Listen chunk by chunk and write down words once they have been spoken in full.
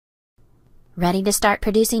Ready to start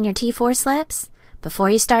producing your T4 slips? Before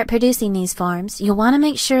you start producing these forms, you'll want to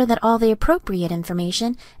make sure that all the appropriate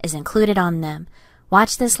information is included on them.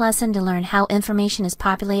 Watch this lesson to learn how information is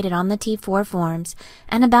populated on the T4 forms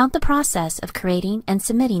and about the process of creating and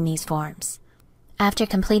submitting these forms. After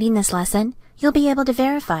completing this lesson, you'll be able to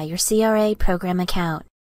verify your CRA program account.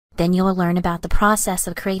 Then you will learn about the process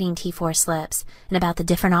of creating T4 slips and about the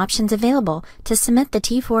different options available to submit the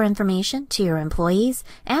T4 information to your employees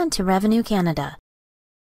and to Revenue Canada.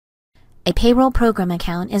 A payroll program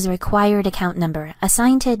account is a required account number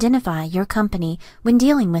assigned to identify your company when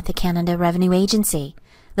dealing with the Canada Revenue Agency.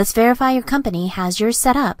 Let's verify your company has yours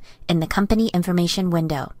set up in the Company Information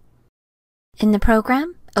window. In the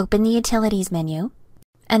program, open the Utilities menu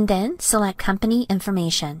and then select Company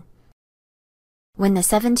Information. When the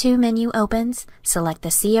 7.2 menu opens, select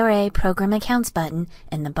the CRA Program Accounts button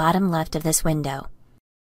in the bottom left of this window.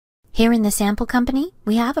 Here in the sample company,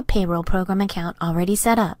 we have a payroll program account already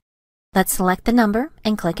set up. Let's select the number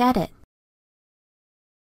and click Edit.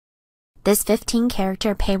 This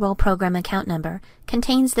 15-character payroll program account number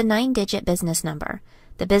contains the 9-digit business number.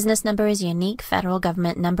 The business number is a unique federal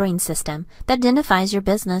government numbering system that identifies your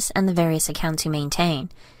business and the various accounts you maintain.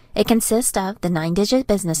 It consists of the 9-digit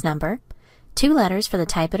business number, 2 letters for the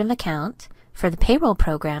type of account. For the payroll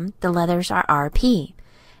program, the letters are RP,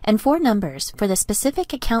 and 4 numbers for the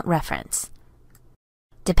specific account reference.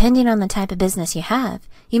 Depending on the type of business you have,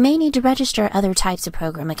 you may need to register other types of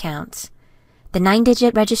program accounts. The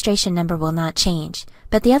 9-digit registration number will not change,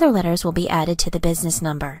 but the other letters will be added to the business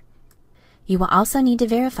number. You will also need to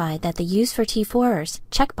verify that the Use for T4s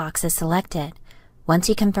checkbox is selected. Once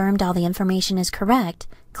you confirmed all the information is correct,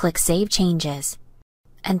 click Save Changes,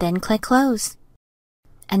 and then click Close,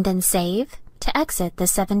 and then Save to exit the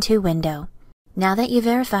 7.2 window. Now that you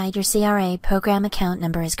verified your CRA program account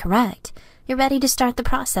number is correct, you're ready to start the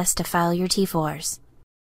process to file your T4s.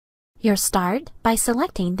 You'll start by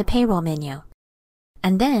selecting the Payroll menu,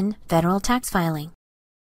 and then Federal Tax Filing,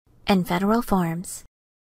 and Federal Forms.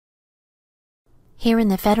 Here in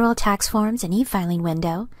the Federal Tax Forms and eFiling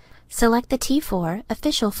window, select the T4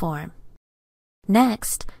 Official Form.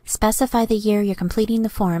 Next, specify the year you're completing the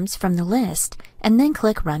forms from the list, and then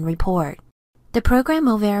click Run Report. The program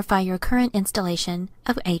will verify your current installation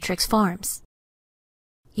of Atrix forms.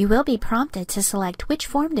 You will be prompted to select which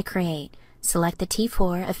form to create. Select the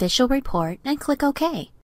T4 Official Report and click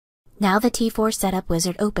OK. Now the T4 Setup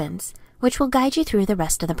Wizard opens, which will guide you through the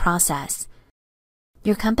rest of the process.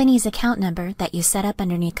 Your company's account number that you set up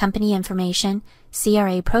underneath Company Information,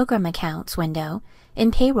 CRA Program Accounts window in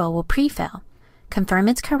Payroll will pre-fill. Confirm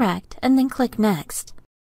it's correct and then click Next.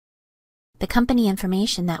 The company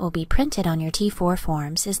information that will be printed on your T4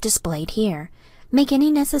 forms is displayed here. Make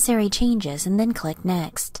any necessary changes and then click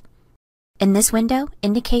Next. In this window,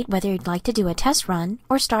 indicate whether you'd like to do a test run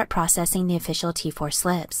or start processing the official T4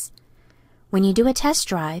 slips. When you do a test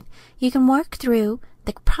drive, you can work through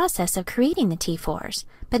the process of creating the T4s,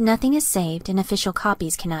 but nothing is saved and official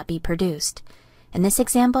copies cannot be produced. In this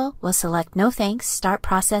example, we'll select No Thanks, Start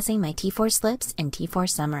Processing My T4 Slips in T4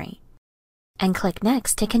 Summary, and click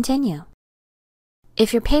Next to continue.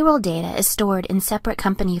 If your payroll data is stored in separate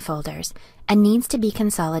company folders and needs to be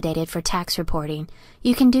consolidated for tax reporting,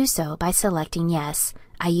 you can do so by selecting Yes,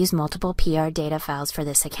 I use multiple PR data files for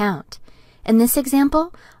this account. In this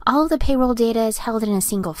example, all of the payroll data is held in a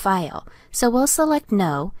single file, so we'll select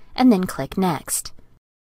No and then click Next.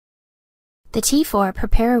 The T4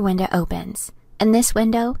 Preparer window opens. In this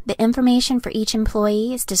window, the information for each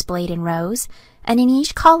employee is displayed in rows, and in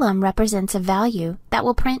each column represents a value that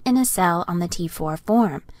will print in a cell on the T4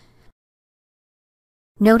 form.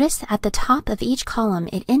 Notice at the top of each column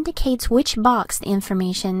it indicates which box the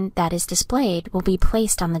information that is displayed will be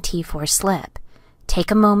placed on the T4 slip. Take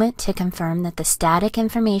a moment to confirm that the static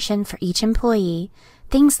information for each employee,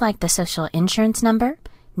 things like the social insurance number,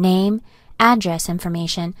 name, address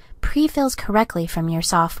information, pre-fills correctly from your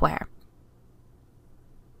software.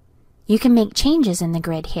 You can make changes in the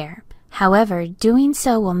grid here. However, doing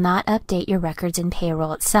so will not update your records in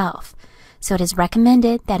payroll itself, so it is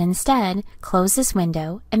recommended that instead close this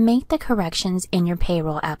window and make the corrections in your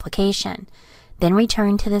payroll application. Then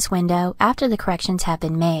return to this window after the corrections have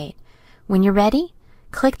been made. When you're ready,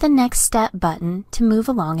 click the Next Step button to move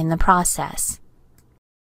along in the process.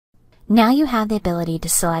 Now you have the ability to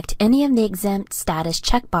select any of the exempt status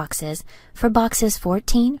checkboxes for boxes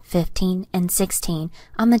 14, 15, and 16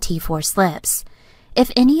 on the T4 slips.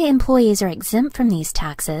 If any employees are exempt from these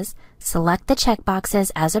taxes, select the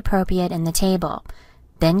checkboxes as appropriate in the table.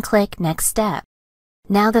 Then click Next Step.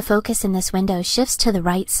 Now the focus in this window shifts to the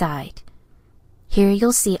right side. Here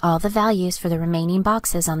you'll see all the values for the remaining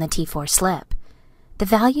boxes on the T4 slip. The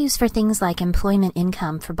values for things like employment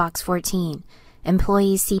income for box 14,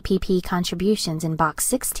 employees' CPP contributions in box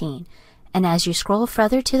 16, and as you scroll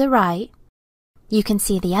further to the right, you can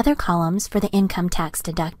see the other columns for the income tax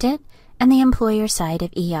deducted and the employer side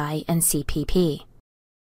of EI and CPP.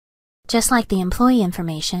 Just like the employee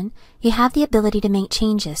information, you have the ability to make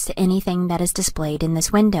changes to anything that is displayed in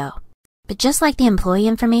this window. But just like the employee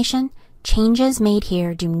information, changes made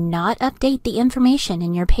here do not update the information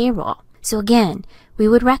in your payroll. So again, we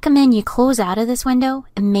would recommend you close out of this window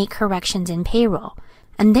and make corrections in payroll,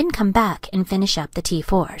 and then come back and finish up the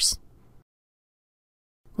T4s.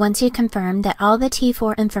 Once you confirm that all the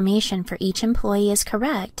T4 information for each employee is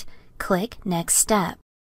correct, click Next Step.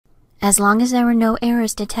 As long as there were no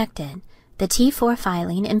errors detected, the T4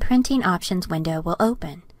 filing and printing options window will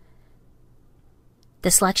open. The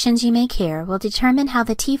selections you make here will determine how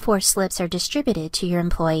the T4 slips are distributed to your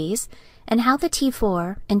employees and how the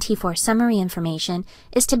T4 and T4 summary information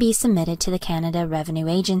is to be submitted to the Canada Revenue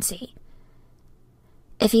Agency.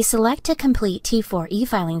 If you select to complete T4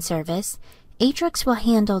 e-filing service, Atrix will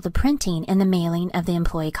handle the printing and the mailing of the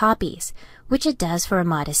employee copies, which it does for a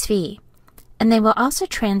modest fee. And they will also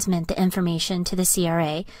transmit the information to the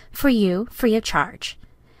CRA for you free of charge.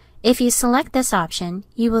 If you select this option,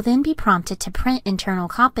 you will then be prompted to print internal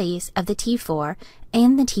copies of the T4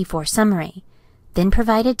 and the T4 summary, then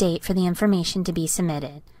provide a date for the information to be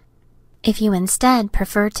submitted. If you instead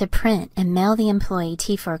prefer to print and mail the employee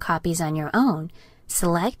T4 copies on your own,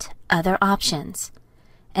 select Other Options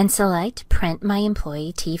and select Print My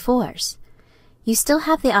Employee T4s. You still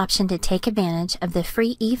have the option to take advantage of the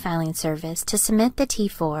free e-filing service to submit the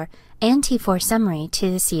T4 and T4 summary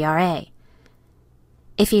to the CRA.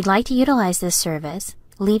 If you'd like to utilize this service,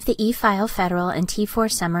 leave the eFile Federal and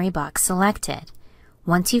T4 summary box selected.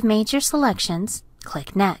 Once you've made your selections,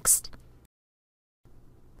 click Next.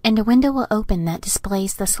 And a window will open that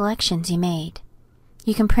displays the selections you made.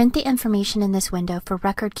 You can print the information in this window for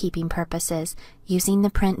record-keeping purposes using the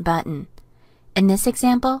Print button. In this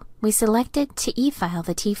example, we selected to e-file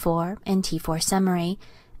the T4 and T4 summary,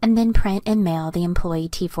 and then print and mail the employee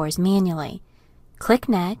T4s manually. Click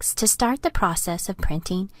Next to start the process of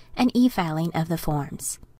printing and e-filing of the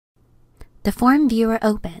forms. The Form Viewer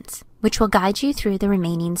opens, which will guide you through the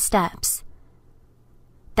remaining steps.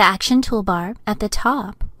 The Action toolbar at the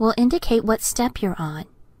top will indicate what step you're on,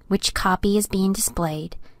 which copy is being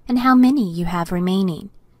displayed, and how many you have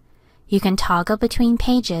remaining. You can toggle between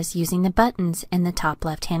pages using the buttons in the top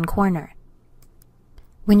left-hand corner.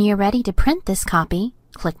 When you're ready to print this copy,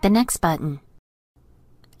 click the Next button.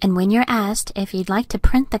 And when you're asked if you'd like to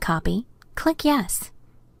print the copy, click Yes.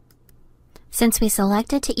 Since we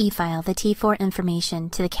selected to e-file the T4 information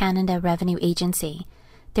to the Canada Revenue Agency,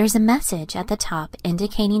 there's a message at the top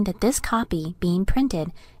indicating that this copy being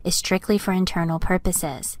printed is strictly for internal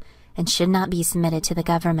purposes and should not be submitted to the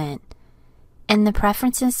government. In the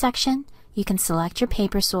Preferences section, you can select your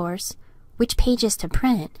paper source, which pages to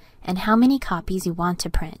print, and how many copies you want to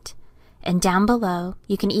print. And down below,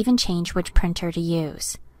 you can even change which printer to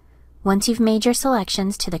use. Once you've made your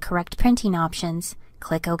selections to the correct printing options,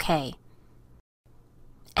 click OK.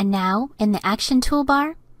 And now, in the Action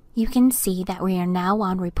toolbar, you can see that we are now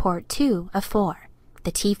on Report 2 of 4,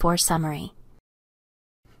 the T4 summary.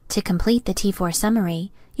 To complete the T4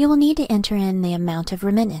 summary, you will need to enter in the amount of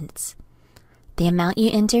remittance. The amount you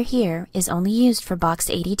enter here is only used for box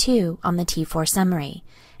 82 on the T4 summary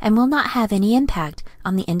and will not have any impact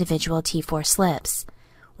on the individual T4 slips.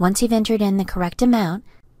 Once you've entered in the correct amount,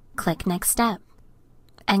 click Next Step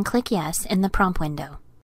and click Yes in the prompt window.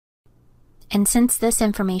 And since this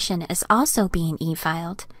information is also being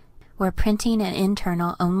e-filed, we're printing an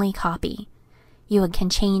internal only copy. You can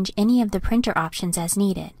change any of the printer options as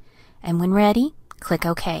needed, and when ready, click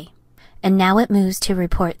OK. And now it moves to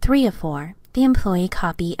Report 3 of 4, the employee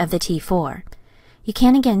copy of the T4. You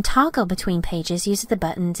can again toggle between pages using the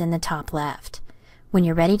buttons in the top left. When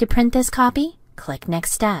you're ready to print this copy, click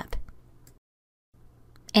Next Step.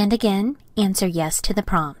 And again, answer Yes to the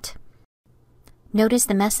prompt. Notice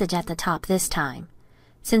the message at the top this time.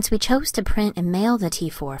 Since we chose to print and mail the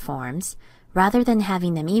T4 forms, rather than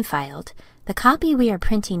having them e-filed, the copy we are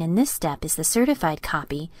printing in this step is the certified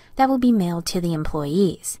copy that will be mailed to the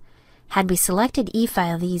employees. Had we selected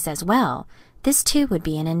e-file these as well, this too would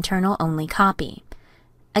be an internal-only copy.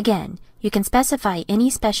 Again, you can specify any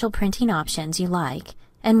special printing options you like,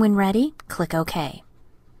 and when ready, click OK.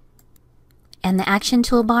 And the Action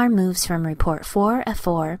toolbar moves from Report 4 of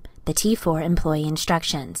 4, the T4 Employee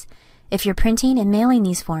Instructions. If you're printing and mailing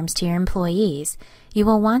these forms to your employees, you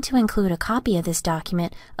will want to include a copy of this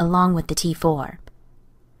document along with the T4.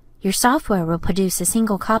 Your software will produce a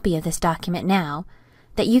single copy of this document now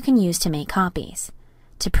that you can use to make copies.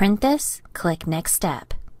 To print this, click Next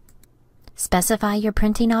Step. Specify your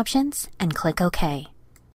printing options and click OK.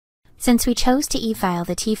 Since we chose to e-file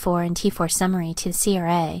the T4 and T4 summary to the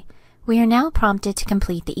CRA, we are now prompted to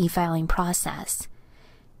complete the e-filing process.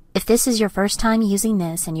 If this is your first time using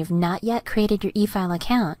this and you've not yet created your eFile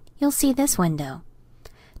account, you'll see this window.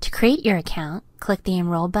 To create your account, click the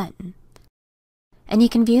Enroll button. And you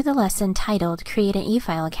can view the lesson titled Create an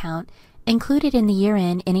eFile Account included in the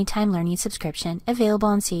Year-End Anytime Learning subscription available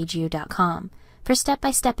on CHU.com for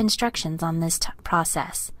step-by-step instructions on this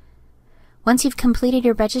process. Once you've completed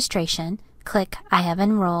your registration, click I have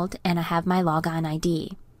enrolled and I have my logon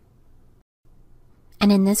ID.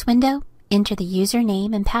 And in this window, enter the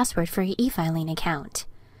username and password for your e-filing account.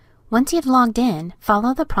 Once you've logged in,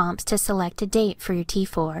 follow the prompts to select a date for your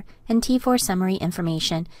T4 and T4 summary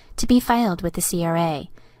information to be filed with the CRA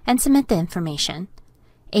and submit the information.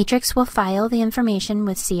 Atrix will file the information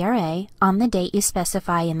with CRA on the date you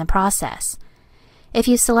specify in the process. If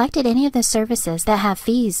you selected any of the services that have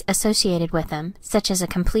fees associated with them, such as a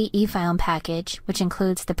complete e-file package, which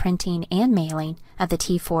includes the printing and mailing of the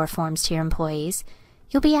T4 forms to your employees,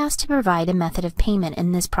 you'll be asked to provide a method of payment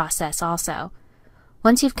in this process also.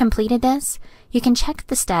 Once you've completed this, you can check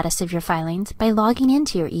the status of your filings by logging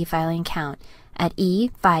into your e-filing account at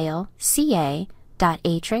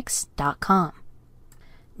efileca.atrix.com.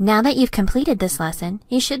 Now that you've completed this lesson,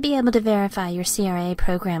 you should be able to verify your CRA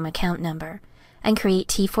program account number and create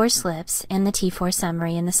T4 slips and the T4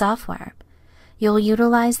 summary in the software. You'll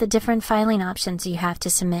utilize the different filing options you have to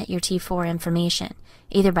submit your T4 information,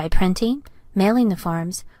 either by printing, mailing the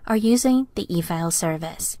forms, or using the eFile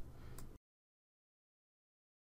service.